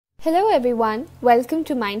Hello everyone, welcome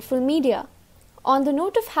to Mindful Media. On the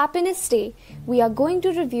note of Happiness Day, we are going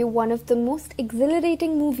to review one of the most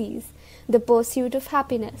exhilarating movies, The Pursuit of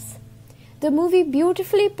Happyness. The movie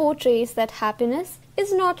beautifully portrays that happiness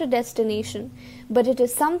is not a destination, but it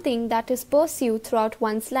is something that is pursued throughout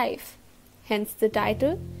one's life. Hence the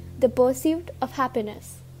title, The Pursuit of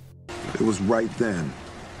Happyness. It was right then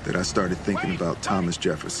that I started thinking about Thomas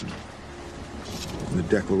Jefferson and the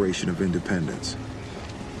Declaration of Independence,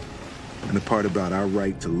 and the part about our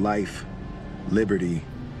right to life, liberty,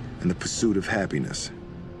 and the pursuit of happiness.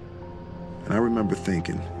 And I remember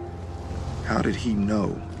thinking, how did he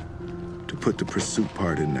know to put the pursuit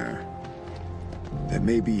part in there? That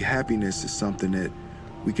maybe happiness is something that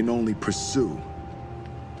we can only pursue,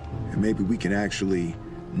 and maybe we can actually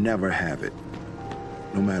never have it,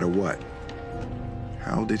 no matter what.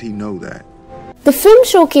 How did he know that? The film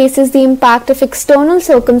showcases the impact of external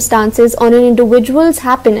circumstances on an individual's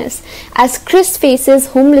happiness as Chris faces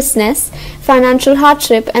homelessness, financial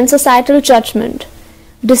hardship, and societal judgment.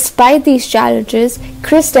 Despite these challenges,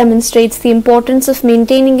 Chris demonstrates the importance of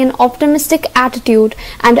maintaining an optimistic attitude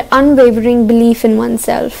and unwavering belief in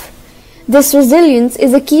oneself. This resilience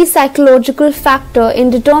is a key psychological factor in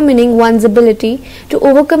determining one's ability to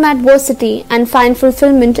overcome adversity and find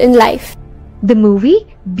fulfillment in life. The movie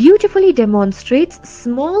beautifully demonstrates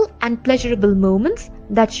small and pleasurable moments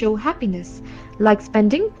that show happiness, like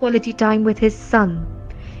spending quality time with his son.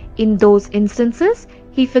 In those instances,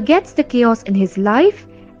 he forgets the chaos in his life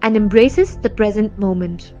and embraces the present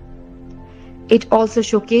moment. It also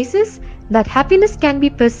showcases that happiness can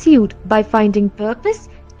be pursued by finding purpose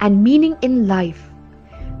and meaning in life.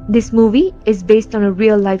 This movie is based on a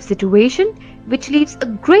real-life situation which leaves a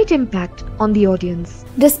great impact on the audience.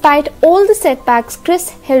 Despite all the setbacks, Chris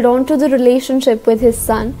held on to the relationship with his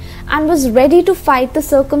son and was ready to fight the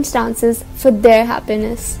circumstances for their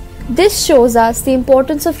happiness. This shows us the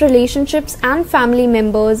importance of relationships and family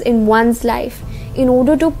members in one's life in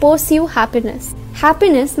order to pursue happiness.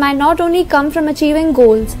 Happiness might not only come from achieving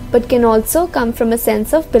goals, but can also come from a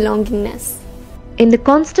sense of belongingness. In the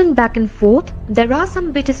constant back and forth, there are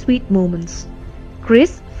some bittersweet moments.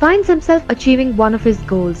 Chris finds himself achieving one of his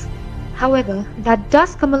goals. However, that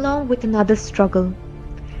does come along with another struggle.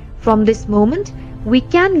 From this moment, we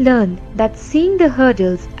can learn that seeing the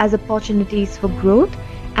hurdles as opportunities for growth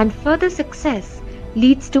and further success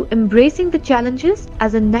leads to embracing the challenges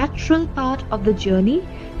as a natural part of the journey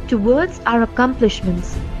towards our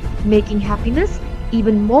accomplishments, making happiness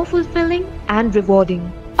even more fulfilling and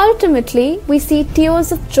rewarding. Ultimately, we see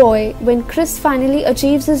tears of joy when Chris finally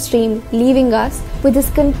achieves his dream, leaving us with his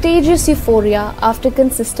contagious euphoria after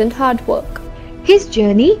consistent hard work. His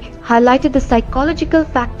journey highlighted the psychological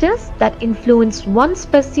factors that influence one's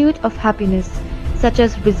pursuit of happiness, such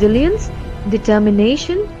as resilience,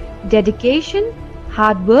 determination, dedication,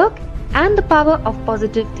 hard work, and the power of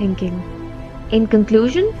positive thinking. In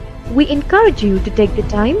conclusion, we encourage you to take the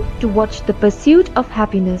time to watch The Pursuit of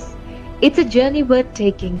Happyness. It's a journey worth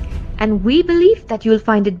taking, and we believe that you'll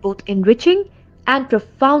find it both enriching and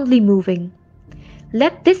profoundly moving.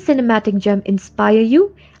 Let this cinematic gem inspire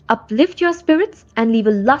you, uplift your spirits, and leave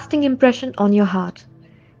a lasting impression on your heart.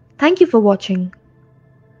 Thank you for watching.